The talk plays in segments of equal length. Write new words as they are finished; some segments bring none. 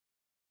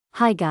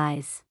Hi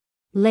guys.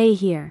 Lay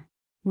here.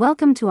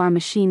 Welcome to our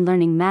machine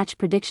learning match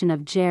prediction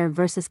of Djere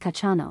versus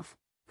Khachanov,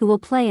 who will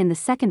play in the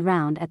second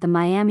round at the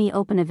Miami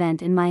Open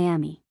event in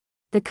Miami.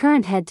 The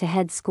current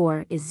head-to-head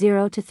score is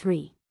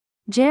 0-3.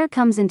 Djere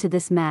comes into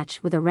this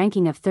match with a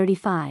ranking of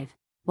 35,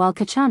 while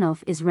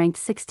Khachanov is ranked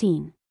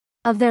 16.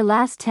 Of their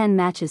last 10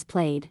 matches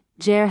played,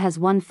 Djere has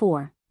won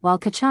 4, while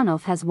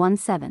Khachanov has won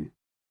 7.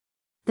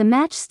 The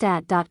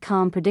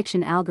MatchStat.com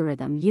prediction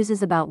algorithm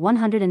uses about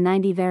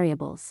 190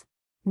 variables.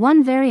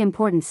 One very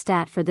important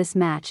stat for this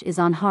match is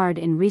on hard.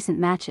 In recent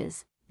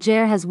matches,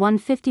 Djere has won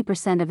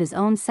 50% of his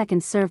own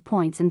second serve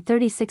points and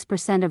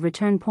 36% of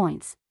return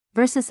points,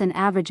 versus an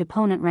average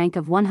opponent rank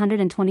of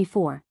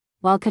 124,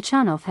 while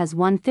Khachanov has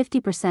won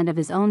 50% of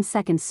his own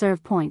second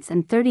serve points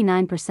and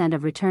 39%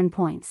 of return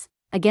points,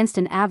 against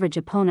an average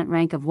opponent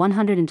rank of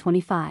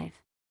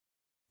 125.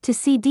 To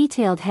see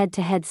detailed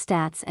head-to-head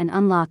stats and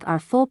unlock our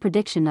full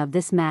prediction of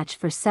this match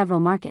for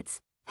several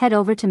markets, head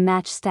over to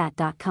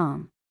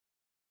MatchStat.com.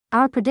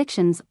 Our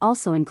predictions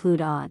also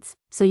include odds,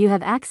 so you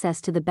have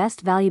access to the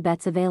best value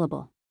bets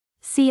available.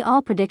 See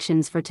all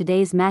predictions for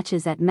today's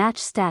matches at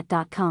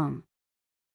MatchStat.com.